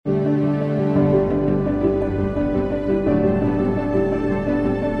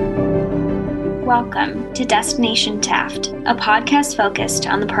Welcome to Destination Taft, a podcast focused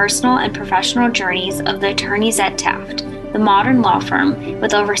on the personal and professional journeys of the attorneys at Taft, the modern law firm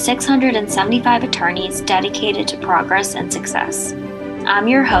with over 675 attorneys dedicated to progress and success. I'm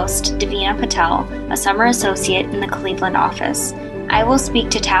your host, Davina Patel, a summer associate in the Cleveland office. I will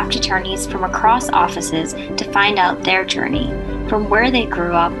speak to Taft attorneys from across offices to find out their journey, from where they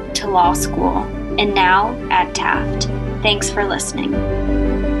grew up to law school, and now at Taft. Thanks for listening.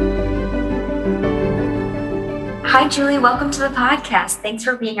 Hi, Julie. Welcome to the podcast. Thanks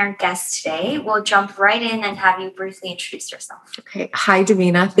for being our guest today. We'll jump right in and have you briefly introduce yourself. Okay. Hi,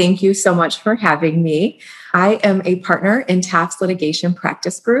 Davina. Thank you so much for having me. I am a partner in Taft's litigation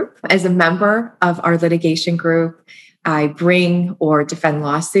practice group. As a member of our litigation group, I bring or defend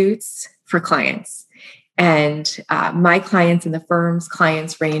lawsuits for clients. And my clients and the firm's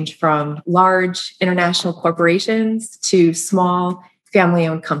clients range from large international corporations to small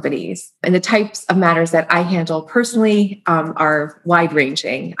family-owned companies. And the types of matters that I handle personally are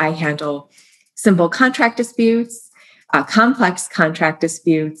wide-ranging. I handle simple contract disputes, complex contract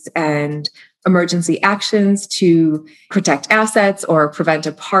disputes, and emergency actions to protect assets or prevent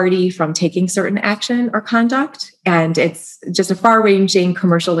a party from taking certain action or conduct. And it's just a far-ranging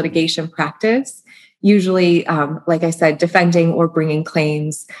commercial litigation practice, usually, like I said, defending or bringing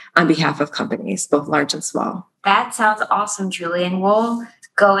claims on behalf of companies, both large and small. That sounds awesome, Julie. And we'll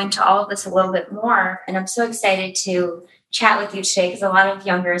go into all of this a little bit more. And I'm so excited to chat with you today because a lot of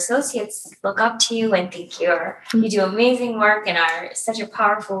younger associates look up to you and think you do amazing work and are such a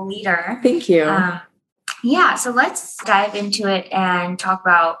powerful leader. Thank you. So let's dive into it and talk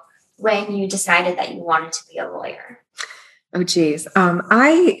about when you decided that you wanted to be a lawyer. Oh, geez.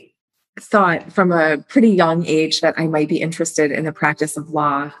 I thought from a pretty young age that I might be interested in the practice of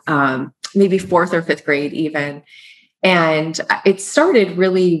law, maybe fourth or fifth grade even. And it started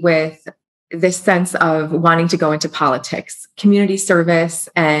really with this sense of wanting to go into politics. Community service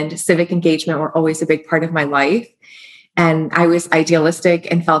and civic engagement were always a big part of my life. And I was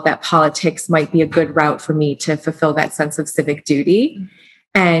idealistic and felt that politics might be a good route for me to fulfill that sense of civic duty.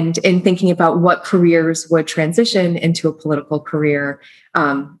 And in thinking about what careers would transition into a political career,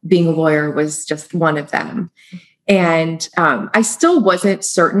 being a lawyer was just one of them. And I still wasn't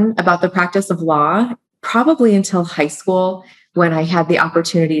certain about the practice of law, probably until high school, when I had the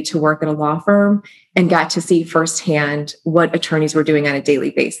opportunity to work at a law firm and got to see firsthand what attorneys were doing on a daily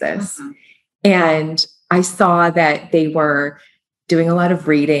basis. Mm-hmm. And I saw that they were doing a lot of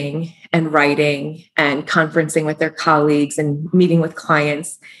reading and writing and conferencing with their colleagues and meeting with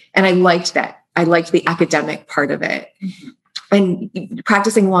clients. And I liked that. I liked the academic part of it. Mm-hmm. And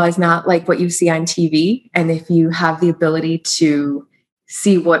practicing law is not like what you see on TV. And if you have the ability to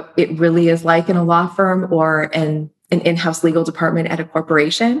see what it really is like in a law firm or an in-house legal department at a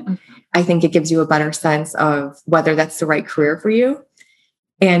corporation, mm-hmm. I think it gives you a better sense of whether that's the right career for you.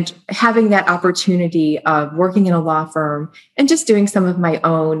 And having that opportunity of working in a law firm and just doing some of my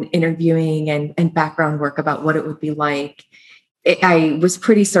own interviewing and background work about what it would be like, I was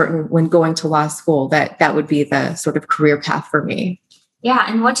pretty certain when going to law school that that would be the sort of career path for me. Yeah.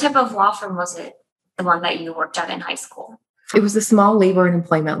 And what type of law firm was it, the one that you worked at in high school? It was a small labor and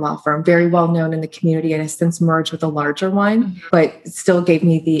employment law firm, very well known in the community and has since merged with a larger one, mm-hmm. but still gave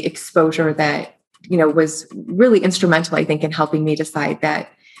me the exposure that, was really instrumental, I think, in helping me decide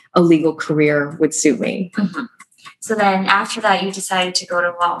that a legal career would suit me. Mm-hmm. So then after that, you decided to go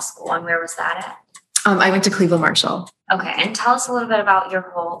to law school. And where was that at? I went to Cleveland Marshall. Okay. And tell us a little bit about your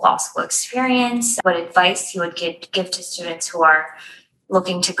whole law school experience, what advice you would give to students who are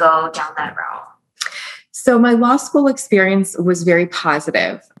looking to go down that route. So my law school experience was very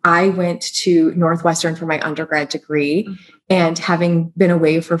positive. I went to Northwestern for my undergrad degree, mm-hmm. and having been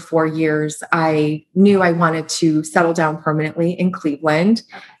away for 4 years, I knew I wanted to settle down permanently in Cleveland,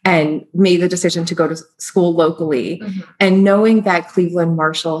 okay. and made the decision to go to school locally. Mm-hmm. And knowing that Cleveland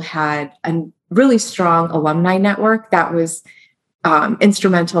Marshall had a really strong alumni network, that was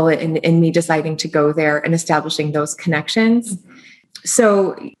instrumental in me deciding to go there and establishing those connections. Mm-hmm.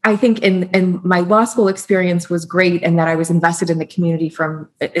 So I think in my law school experience was great in that I was invested in the community from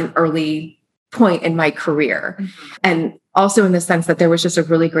an early point in my career. Mm-hmm. And also in the sense that there was just a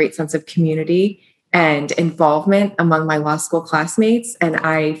really great sense of community and involvement among my law school classmates. And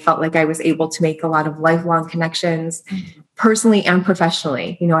I felt like I was able to make a lot of lifelong connections, mm-hmm. personally and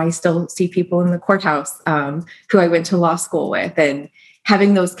professionally. I still see people in the courthouse who I went to law school with, and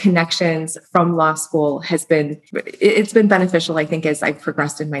having those connections from law school it's been beneficial, I think, as I've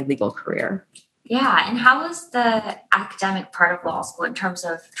progressed in my legal career. Yeah. And how was the academic part of law school in terms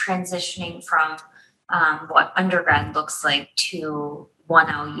of transitioning from what undergrad looks like to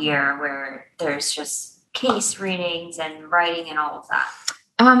 1L year where there's just case readings and writing and all of that?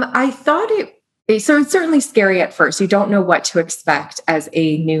 I thought so it's certainly scary at first. You don't know what to expect as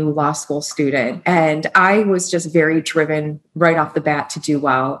a new law school student. And I was just very driven right off the bat to do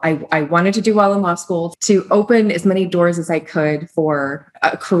well. I wanted to do well in law school, to open as many doors as I could for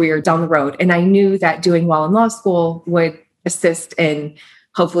a career down the road. And I knew that doing well in law school would assist in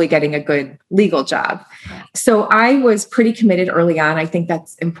hopefully getting a good legal job. So I was pretty committed early on. I think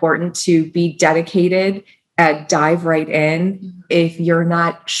that's important, to be dedicated and dive right in. If you're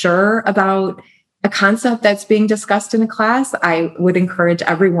not sure about a concept that's being discussed in a class, I would encourage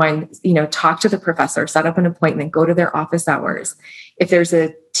everyone, talk to the professor, set up an appointment, go to their office hours. If there's a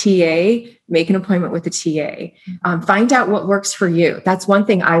TA, make an appointment with the TA. Find out what works for you. That's one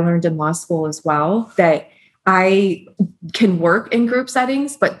thing I learned in law school as well, that I can work in group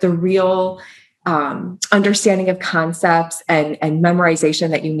settings, but the real understanding of concepts and memorization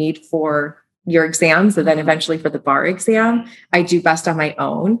that you need for your exams and then eventually for the bar exam, I do best on my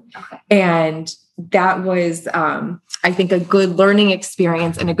own. Okay. And that was, I think, a good learning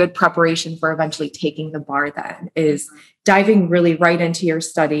experience and a good preparation for eventually taking the bar then, is diving really right into your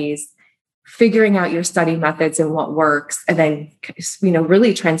studies, figuring out your study methods and what works, and then,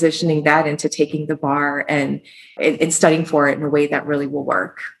 really transitioning that into taking the bar and studying for it in a way that really will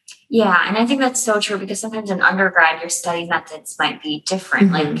work. Yeah. And I think that's so true, because sometimes in undergrad, your study methods might be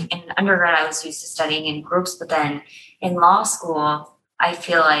different. Mm-hmm. Like in undergrad, I was used to studying in groups, but then in law school, I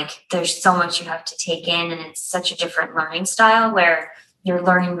feel like there's so much you have to take in, and it's such a different learning style where your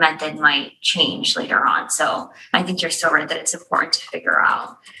learning method might change later on. So I think you're so right that it's important to figure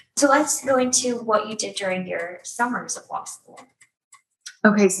out. So let's go into what you did during your summers of law school.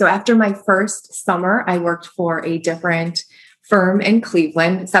 Okay. So after my first summer, I worked for a different firm in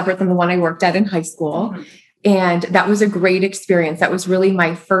Cleveland, separate from the one I worked at in high school. Mm-hmm. And that was a great experience. That was really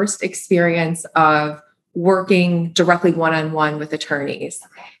my first experience of working directly one-on-one with attorneys.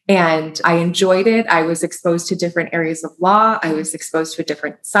 And I enjoyed it. I was exposed to different areas of law. I was exposed to a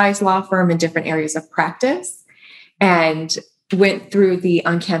different size law firm and different areas of practice, and went through the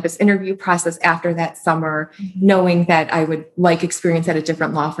on-campus interview process after that summer, knowing that I would like experience at a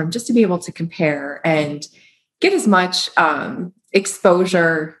different law firm just to be able to compare and get as much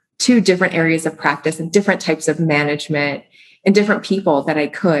exposure to different areas of practice and different types of management and different people that I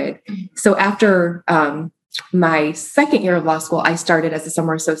could. So after my second year of law school, I started as a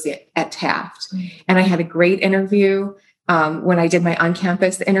summer associate at Taft. And I had a great interview when I did my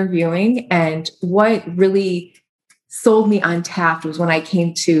on-campus interviewing. And what really sold me on Taft was when I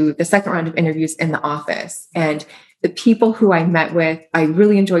came to the second round of interviews in the office. And the people who I met with, I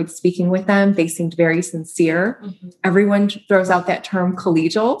really enjoyed speaking with them. They seemed very sincere. Mm-hmm. Everyone throws out that term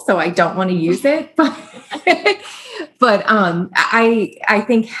collegial, so I don't want to use it. But I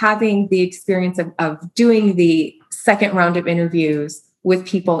think having the experience of doing the second round of interviews with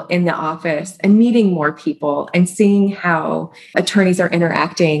people in the office and meeting more people and seeing how attorneys are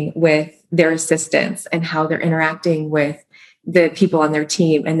interacting with their assistants and how they're interacting with the people on their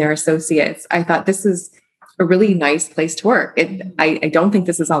team and their associates, I thought this is a really nice place to work. I don't think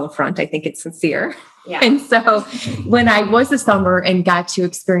this is all a front. I think it's sincere. Yeah. And so when I was a summer and got to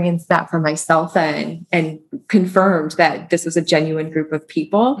experience that for myself and confirmed that this was a genuine group of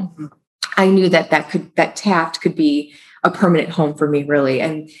people, mm-hmm. I knew that Taft could be a permanent home for me, really.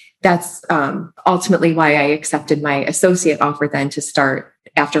 And that's ultimately why I accepted my associate offer then to start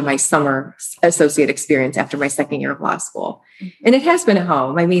after my summer associate experience after my second year of law school. Mm-hmm. And it has been a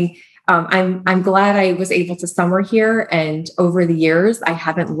home. I mean, I'm glad I was able to summer here, and over the years I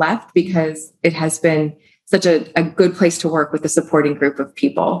haven't left because it has been such a good place to work with a supporting group of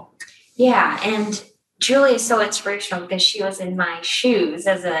people. Yeah, and Julie is so inspirational because she was in my shoes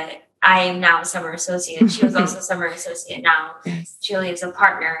I am now a summer associate. She was also a summer associate now. Yes. Julie is a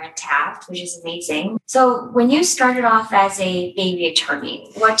partner at Taft, which is amazing. So when you started off as a baby attorney,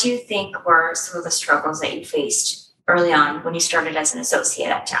 what do you think were some of the struggles that you faced early on when you started as an associate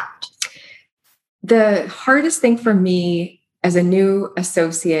at Taft? The hardest thing for me as a new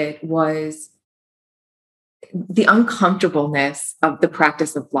associate was the uncomfortableness of the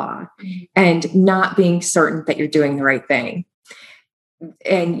practice of law and not being certain that you're doing the right thing.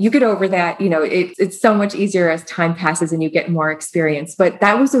 And you get over that, it's so much easier as time passes and you get more experience. But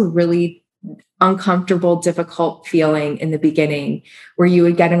that was a really uncomfortable, difficult feeling in the beginning where you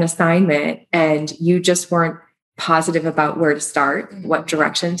would get an assignment and you just weren't positive about where to start, what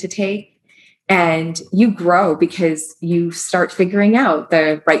direction to take. And you grow because you start figuring out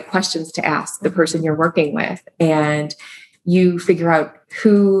the right questions to ask the person you're working with. And you figure out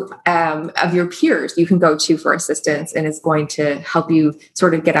who of your peers you can go to for assistance and is going to help you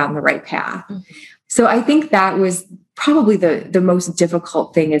sort of get on the right path. So I think that was probably the most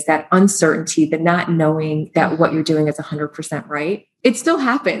difficult thing, is that uncertainty, the not knowing that what you're doing is 100% right. It still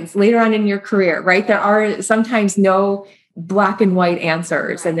happens later on in your career, right? There are sometimes no black and white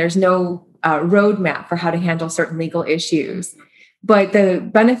answers, and there's no roadmap for how to handle certain legal issues. But the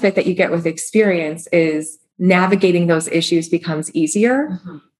benefit that you get with experience is navigating those issues becomes easier.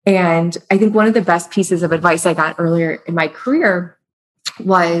 And I think one of the best pieces of advice I got earlier in my career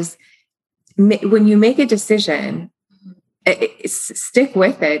was, when you make a decision, stick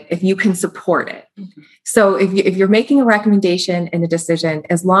with it if you can support it. So if you're making a recommendation and a decision,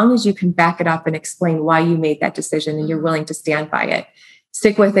 as long as you can back it up and explain why you made that decision and you're willing to stand by it,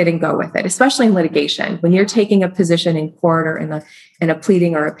 stick with it and go with it, especially in litigation. When you're taking a position in court or in a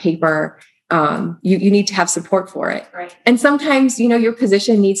pleading or a paper, you need to have support for it. Right. And sometimes, your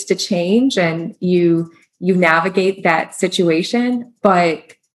position needs to change and you navigate that situation.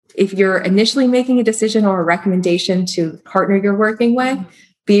 But if you're initially making a decision or a recommendation to partner you're working with,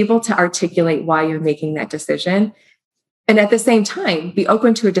 be able to articulate why you're making that decision. And at the same time, be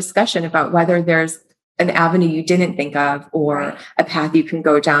open to a discussion about whether there's an avenue you didn't think of or a path you can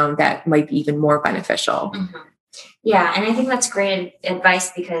go down that might be even more beneficial. Yeah. And I think that's great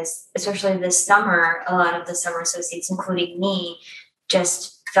advice, because especially this summer, a lot of the summer associates, including me,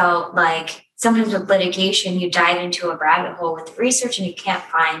 just felt like sometimes with litigation, you dive into a rabbit hole with research and you can't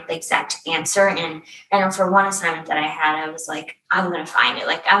find the exact answer. And I know for one assignment that I had, I was like, I'm going to find it.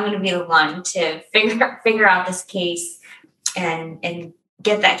 Like, I'm going to be the one to figure out this case and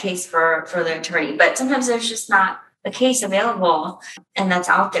get that case for the attorney. But sometimes there's just not a case available and that's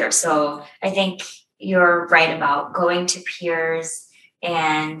out there. So I think you're right about going to peers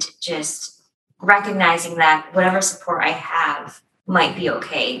and just recognizing that whatever support I have might be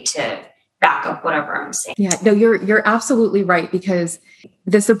okay to back up whatever I'm saying. Yeah, no, you're absolutely right, because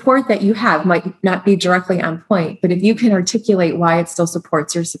the support that you have might not be directly on point, but if you can articulate why it still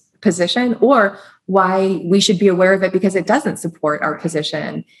supports your position or why we should be aware of it because it doesn't support our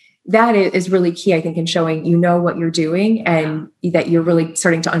position, that is really key, I think, in showing what you're doing and that you're really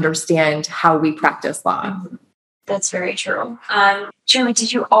starting to understand how we practice law. That's very true. Jeremy,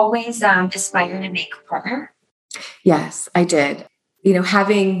 did you always aspire to make a partner? Yes, I did.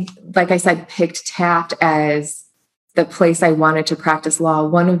 Having, like I said, picked Taft as the place I wanted to practice law,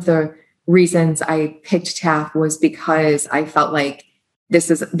 one of the reasons I picked Taft was because I felt like this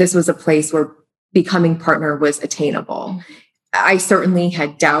was a place where becoming partner was attainable. I certainly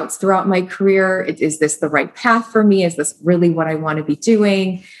had doubts throughout my career. Is this the right path for me? Is this really what I want to be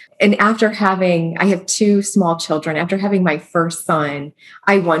doing? And I have two small children. After having my first son,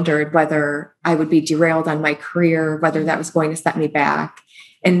 I wondered whether I would be derailed on my career, whether that was going to set me back.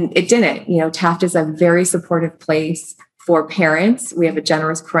 And it didn't. Taft is a very supportive place for parents. We have a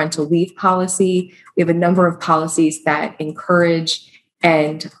generous parental leave policy. We have a number of policies that encourage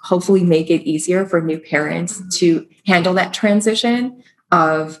and hopefully make it easier for new parents to handle that transition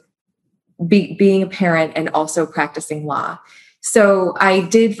of being a parent and also practicing law. So I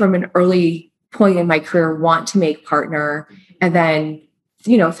did, from an early point in my career, want to make partner. And then,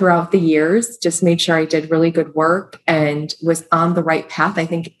 throughout the years, just made sure I did really good work and was on the right path. I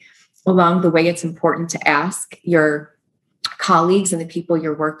think along the way, it's important to ask your colleagues and the people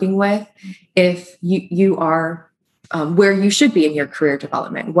you're working with if you are where you should be in your career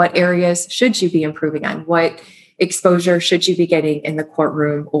development. What areas should you be improving on? What exposure should you be getting in the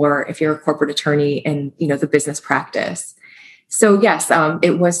courtroom, or if you're a corporate attorney in the business practice? So yes,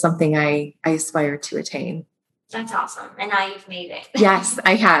 it was something I aspired to attain. That's awesome. And now you've made it. Yes,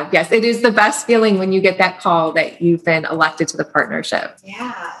 I have. Yes, it is the best feeling when you get that call that you've been elected to the partnership.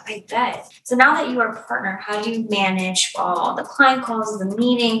 Yeah, I bet. So now that you are a partner, how do you manage all the client calls, the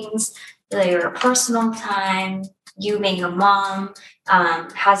meetings, your personal time, you being a mom?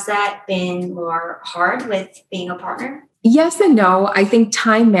 Has that been more hard with being a partner? Yes and no. I think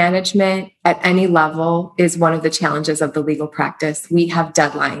time management at any level is one of the challenges of the legal practice. We have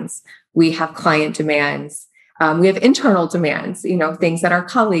deadlines. We have client demands. We have internal demands, things that our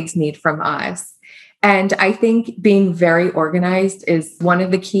colleagues need from us. And I think being very organized is one of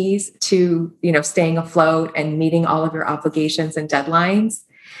the keys to, staying afloat and meeting all of your obligations and deadlines.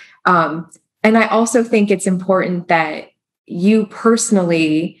 And I also think it's important that you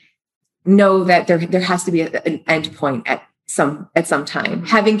personally know that there has to be an end point at some time.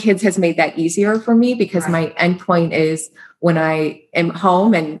 Having kids has made that easier for me because my end point is when I am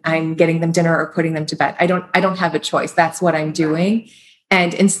home and I'm getting them dinner or putting them to bed. I don't have a choice. That's what I'm doing.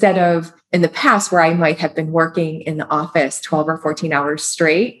 And instead of in the past where I might have been working in the office 12 or 14 hours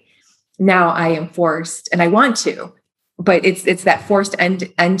straight, now I am forced, and I want to, but it's that forced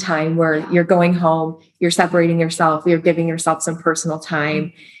end time where you're going home, you're separating yourself, you're giving yourself some personal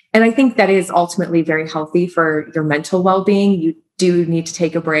time. And I think that is ultimately very healthy for your mental well-being. You do need to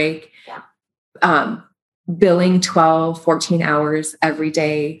take a break. Billing 12, 14 hours every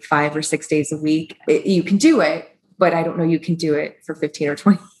day, 5 or 6 days a week, you can do it, but I don't know you can do it for 15 or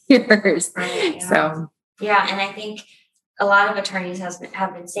 20 years. Right, yeah. So, yeah. And I think a lot of attorneys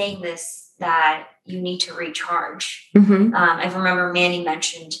have been saying this, that you need to recharge. I remember Manny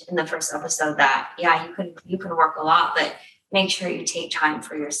mentioned in the first episode that, you can work a lot, but make sure you take time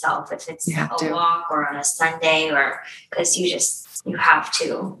for yourself. If it's a walk or on a Sunday, or because you have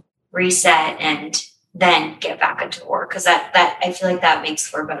to reset and then get back into work. Because that I feel like that makes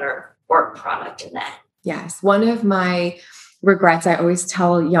for a better work product in that. Yes. One of my regrets, I always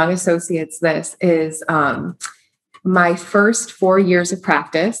tell young associates this, is my first 4 years of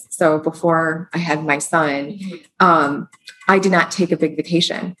practice. So before I had my son, I did not take a big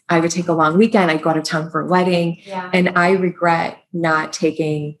vacation. I would take a long weekend. I'd go out of town for a wedding. And I regret not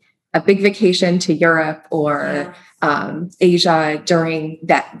taking a big vacation to Europe or Asia during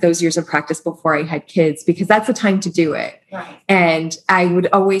those years of practice before I had kids, because that's the time to do it. Right. And I would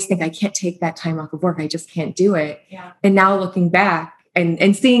always think I can't take that time off of work. I just can't do it. Yeah. And now looking back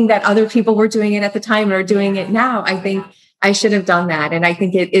and seeing that other people were doing it at the time and are doing it now, I think I should have done that. And I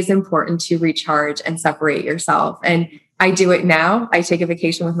think it is important to recharge and separate yourself. And I do it now. I take a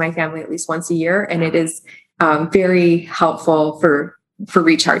vacation with my family at least once a year, and it is very helpful for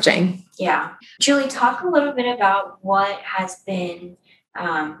recharging. Yeah. Julie, talk a little bit about what has been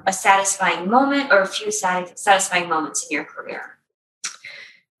a satisfying moment or a few satisfying moments in your career.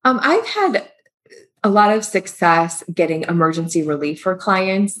 I've had a lot of success getting emergency relief for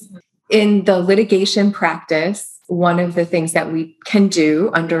clients. In the litigation practice, one of the things that we can do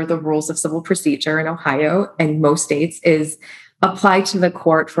under the rules of civil procedure in Ohio and most states is apply to the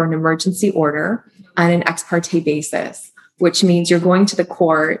court for an emergency order on an ex parte basis, which means you're going to the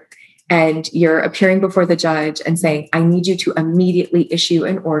court and you're appearing before the judge and saying, I need you to immediately issue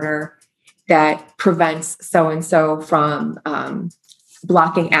an order that prevents so-and-so from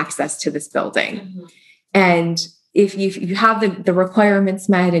blocking access to this building. And if you have the requirements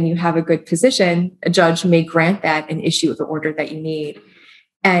met and you have a good position, a judge may grant that and issue the order that you need.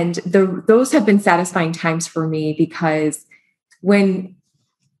 And those have been satisfying times for me, because when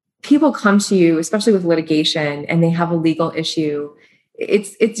people come to you, especially with litigation, and they have a legal issue,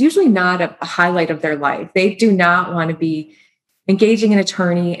 it's usually not a highlight of their life. They do not want to be engaging an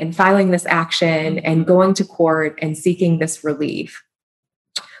attorney and filing this action and going to court and seeking this relief.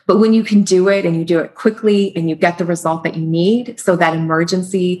 But when you can do it and you do it quickly and you get the result that you need, so that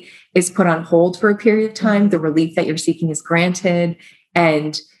emergency is put on hold for a period of time, the relief that you're seeking is granted,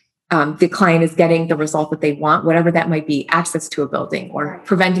 and the client is getting the result that they want, whatever that might be, access to a building or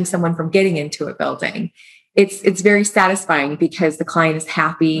preventing someone from getting into a building. It's very satisfying because the client is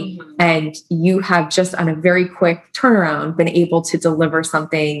happy and you have just on a very quick turnaround been able to deliver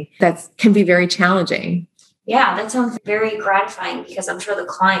something that can be very challenging. Yeah, that sounds very gratifying, because I'm sure the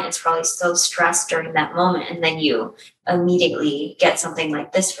client is probably so stressed during that moment, and then you immediately get something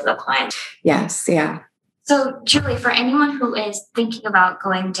like this for the client. Yes, yeah. So, Julie, for anyone who is thinking about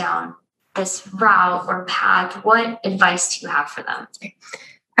going down this route or path, what advice do you have for them?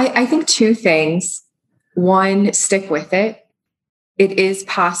 I think two things. One, stick with it. It is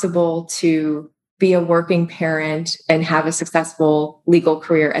possible to be a working parent and have a successful legal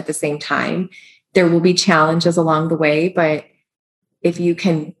career at the same time. There will be challenges along the way, but if you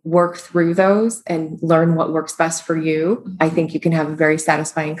can work through those and learn what works best for you, I think you can have a very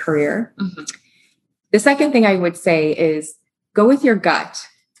satisfying career. The second thing I would say is go with your gut.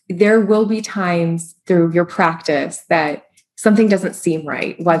 There will be times through your practice that something doesn't seem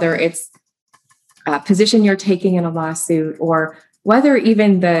right, whether it's a position you're taking in a lawsuit, or whether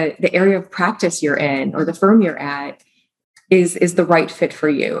even the area of practice you're in or the firm you're at is the right fit for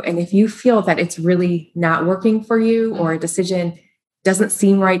you. And if you feel that it's really not working for you, or a decision doesn't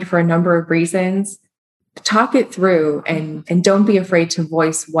seem right for a number of reasons, talk it through and don't be afraid to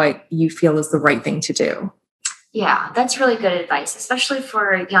voice what you feel is the right thing to do. Yeah, that's really good advice, especially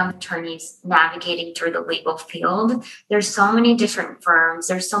for young attorneys navigating through the legal field. There's so many different firms.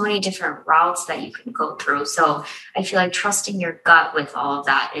 There's so many different routes that you can go through. So I feel like trusting your gut with all of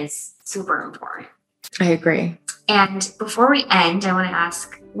that is super important. I agree. And before we end, I want to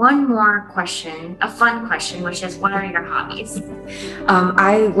ask one more question, a fun question, which is, what are your hobbies?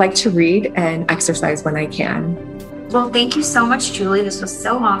 I like to read and exercise when I can. Well, thank you so much, Julie. This was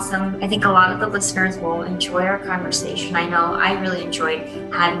so awesome. I think a lot of the listeners will enjoy our conversation. I know I really enjoyed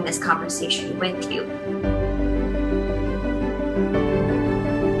having this conversation with you.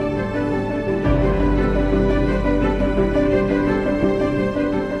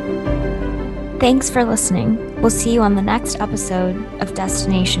 Thanks for listening. We'll see you on the next episode of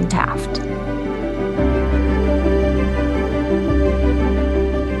Destination Taft.